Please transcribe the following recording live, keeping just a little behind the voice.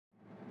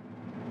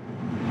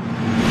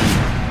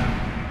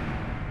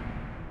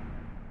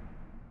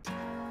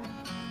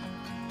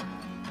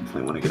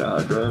definitely want to get a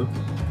hard drive.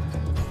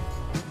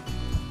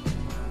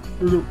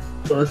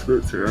 Nice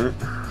bits, right?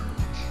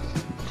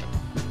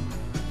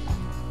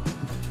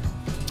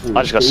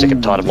 I just got sick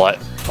and tired of like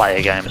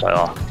player games. Like,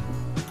 oh,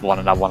 want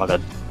another one, I got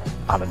to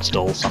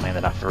uninstall something,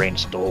 then I have to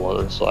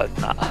reinstall it. It's like,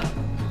 nah.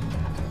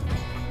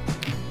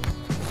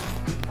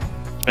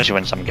 Especially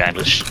when some games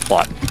are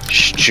like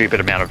stupid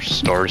amount of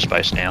storage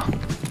space now.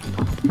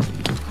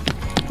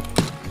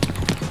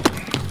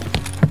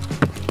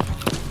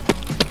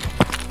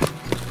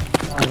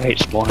 I hate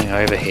spawning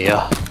over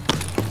here.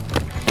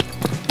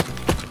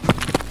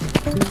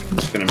 I'm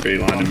just gonna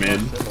beeline a mid.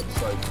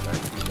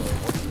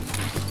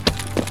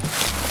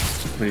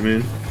 What do you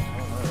mean?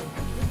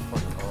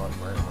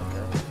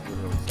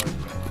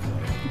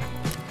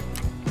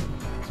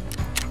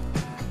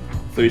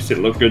 So you said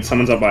look good.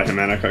 Someone's up by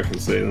Hermanic, I can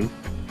see them.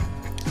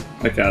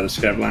 Like out of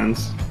scav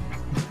lands.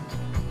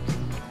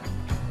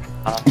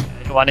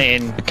 Anyone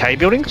in K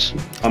buildings?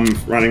 I'm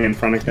running in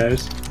front of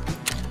K's.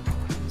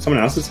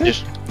 Someone else is here?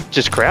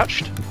 Just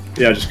crouched?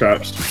 Yeah, I just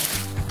crouched.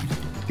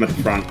 I'm at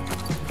the front.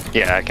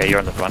 Yeah, okay, you're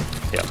on the front.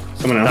 Yeah.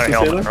 Someone else is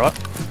helmet, here? right?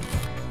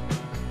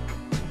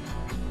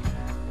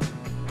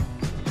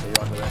 Are you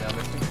under there now,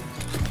 Misty?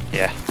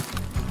 Yeah.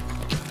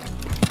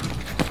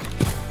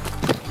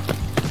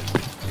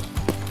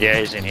 Yeah,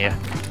 he's in here.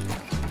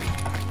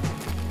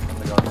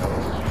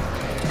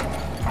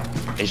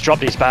 He's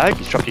dropped his bag.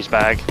 He's dropped his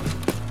bag.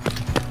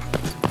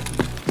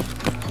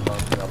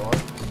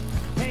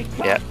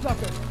 Yeah.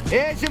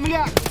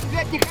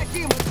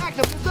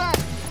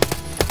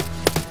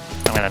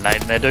 I'm gonna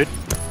nade him there, dude. Which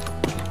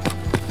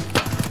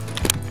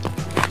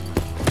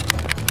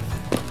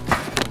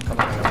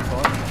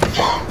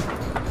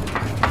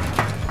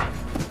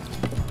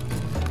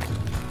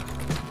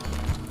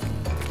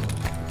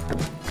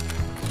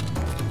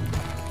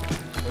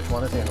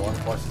one is he in? The one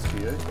closest to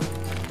you?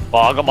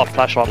 Well, I got my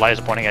flashlight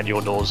laser pointing at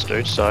your doors,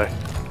 dude, so...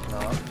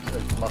 No,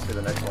 it must be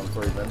the next one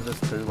through. Then there's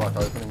two like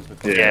openings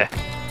between. Yeah.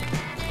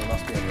 It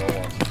must be in your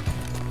one.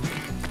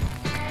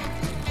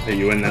 Are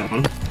you in that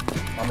one?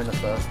 I'm in the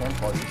first one,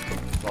 closest to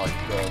like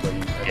where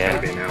you. Yeah.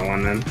 Maybe in that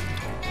one then. I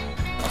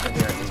think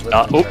yeah, he's living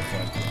in the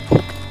first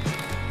one.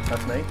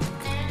 That's me.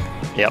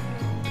 Yep.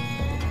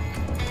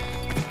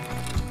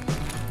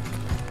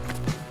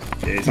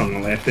 Yeah, he's on the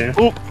left there.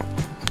 Ooh.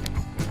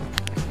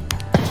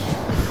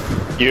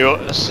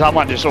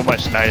 Someone just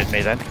almost naded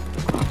me then.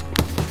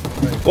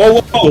 Whoa,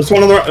 whoa, whoa, there's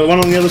one on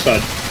the other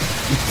side.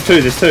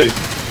 There's two.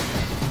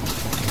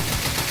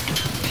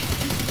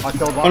 I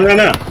killed one. One right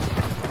now.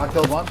 I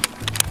killed one.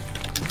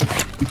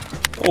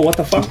 Oh, what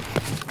the fuck?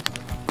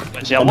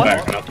 Where's the other one?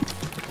 Backing up.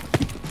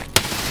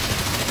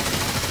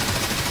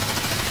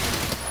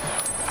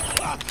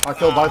 I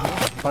killed both of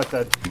them. Both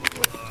dead.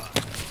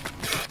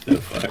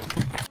 Oh, fuck.